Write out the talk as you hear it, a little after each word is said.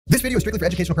This video is strictly for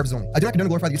educational purposes only. I do not condone or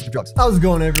glorify the usage of drugs. How's it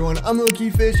going, everyone? I'm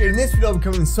𝗜𝗵𝗁𝗧𝗏, and in this video I'll be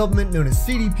covering the supplement known as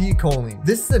CDP Choline.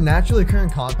 This is a naturally occurring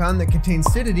compound that contains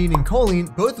cytidine and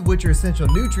choline, both of which are essential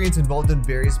nutrients involved in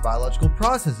various biological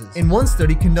processes. In one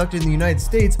study conducted in the United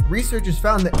States, researchers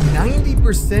found that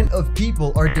 90% of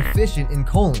people are deficient in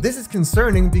choline. This is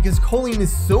concerning because choline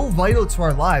is so vital to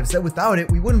our lives that without it,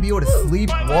 we wouldn't be able to sleep,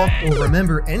 walk, or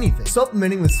remember anything.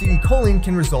 Supplementing with Citicoline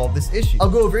can resolve this issue. I'll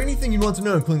go over anything you want to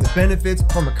know, including the benefits,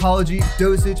 pharmacology,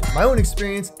 dosage, my own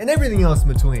experience, and everything else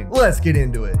in between. Let's get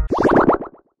into it.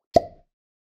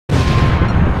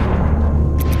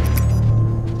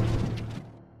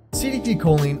 CDP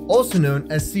Choline, also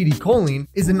known as Citicoline,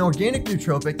 is an organic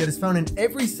nootropic that is found in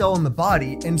every cell in the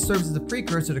body and serves as a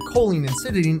precursor to choline and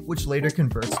cytidine, which later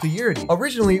converts to uridine.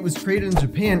 Originally, it was created in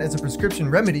Japan as a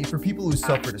prescription remedy for people who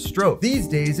suffered a stroke. These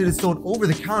days, it is sold over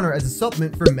the counter as a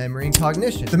supplement for memory and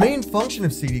cognition. The main function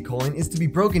of Citicoline is to be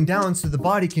broken down so the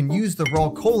body can use the raw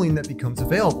choline that becomes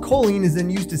available. Choline is then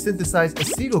used to synthesize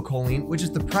acetylcholine, which is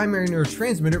the primary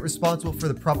neurotransmitter responsible for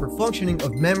the proper functioning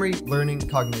of memory, learning,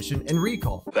 cognition, and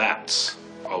recall. That's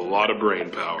a lot of brain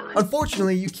power.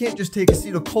 Unfortunately, you can't just take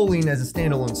acetylcholine as a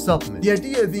standalone supplement. The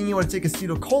idea of being able to take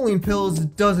acetylcholine pills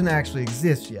doesn't actually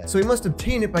exist yet, so we must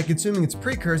obtain it by consuming its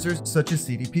precursors such as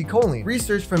CDP Choline.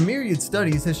 Research from myriad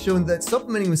studies has shown that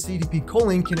supplementing with CDP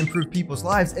Choline can improve people's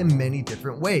lives in many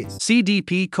different ways.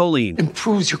 CDP Choline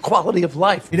improves your quality of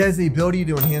life. It has the ability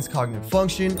to enhance cognitive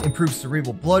function, improve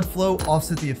cerebral blood flow,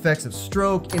 offset the effects of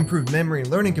stroke, improve memory and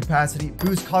learning capacity,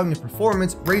 boost cognitive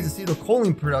performance, raise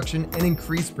acetylcholine production, and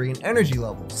increase brain energy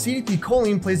levels. CDP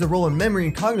Choline plays a role in memory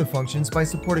and cognitive functions by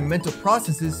supporting mental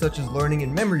processes such as learning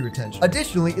and memory retention.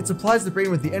 Additionally, it supplies the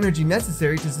brain with the energy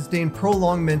necessary to sustain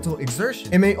prolonged mental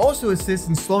exertion. It may also assist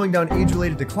in slowing down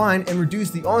age-related decline and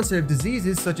reduce the onset of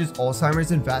diseases such as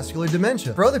Alzheimer's and vascular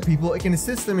dementia. For other people, it can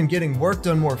assist them in getting work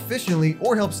done more efficiently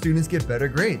or help students get better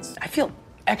grades. I feel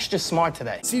extra smart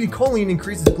today. Citicoline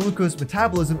increases glucose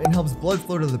metabolism and helps blood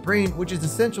flow to the brain, which is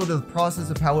essential to the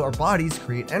process of how our bodies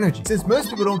create energy. Since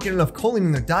most people don't get enough choline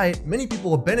in their diet, many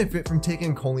people will benefit from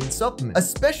taking a choline supplement,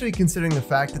 especially considering the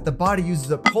fact that the body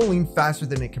uses up choline faster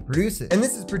than it can produce it. And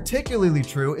this is particularly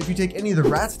true if you take any of the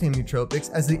rat-stam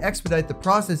nootropics, as they expedite the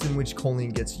process in which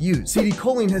choline gets used.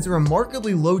 Citicoline has a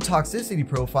remarkably low toxicity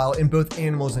profile in both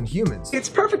animals and humans. It's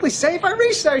perfectly safe. I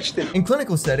researched it. In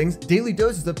clinical settings, daily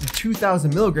doses up to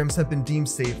 2,000 milligrams have been deemed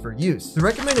safe for use. The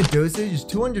recommended dosage is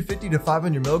 250 to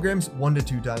 500 milligrams 1 to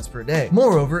 2 times per day.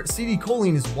 Moreover,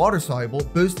 Citicoline is water soluble,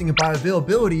 boasting a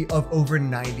bioavailability of over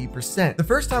 90%. The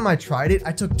first time I tried it,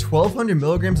 I took 1,200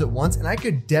 milligrams at once, and I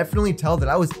could definitely tell that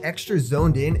I was extra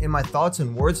zoned in and my thoughts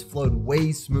and words flowed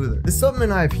way smoother. The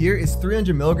supplement I have here is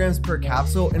 300 milligrams per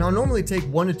capsule, and I'll normally take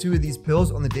 1 to 2 of these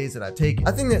pills on the days that I take it.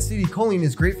 I think that Citicoline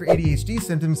is great for ADHD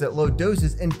symptoms at low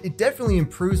doses, and it definitely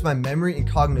improves my memory and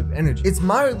cognitive energy. It's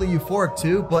mildly euphoric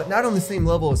too, but not on the same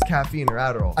level as caffeine or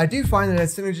Adderall. I do find that it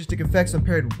has synergistic effects when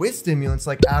paired with stimulants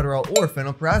like Adderall or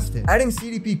phenylparasitine. Adding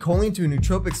CDP Choline to a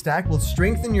nootropic stack will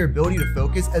strengthen your ability to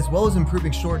focus, as well as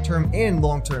improving short-term and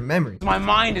long-term memory. My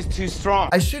mind is too strong.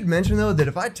 I should mention though that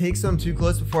if I take some too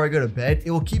close before I go to bed, it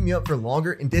will keep me up for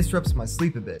longer and disrupts my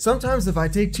sleep a bit. Sometimes if I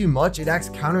take too much, it acts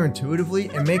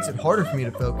counterintuitively and makes it harder for me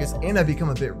to focus, and I become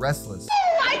a bit restless.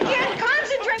 I can't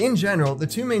concentrate. In general, the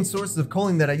two main sources of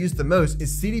choline that I use the most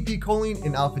is CDP Choline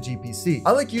and 𝗷𝗵𝗄𝐶.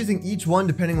 I like using each one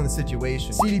depending on the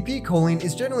situation. CDP Choline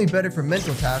is generally better for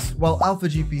mental tasks, while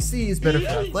𝗷𝗵𝗄𝐶 is better for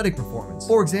athletic performance.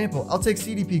 For example, I'll take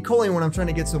CDP Choline when I'm trying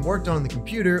to get some work done on the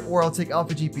computer, or I'll take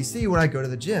𝗷𝗵𝗄𝐶 when I go to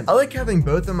the gym. I like having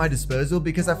both at my disposal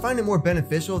because I find it more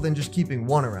beneficial than just keeping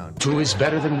one around. 2 is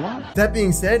better than 1. That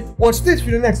being said, watch this for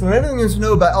the next one. Everything you need to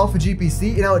know about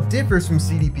𝗷𝗵𝗄𝐶 and how it differs from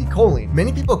CDP Choline.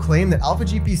 Many people claim that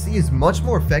𝗷𝗵𝗄𝐶 is much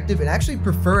more effective and actually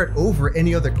prefer it over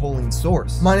any other choline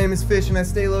source. My name is Fish and I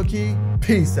stay low key.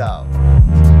 Peace out.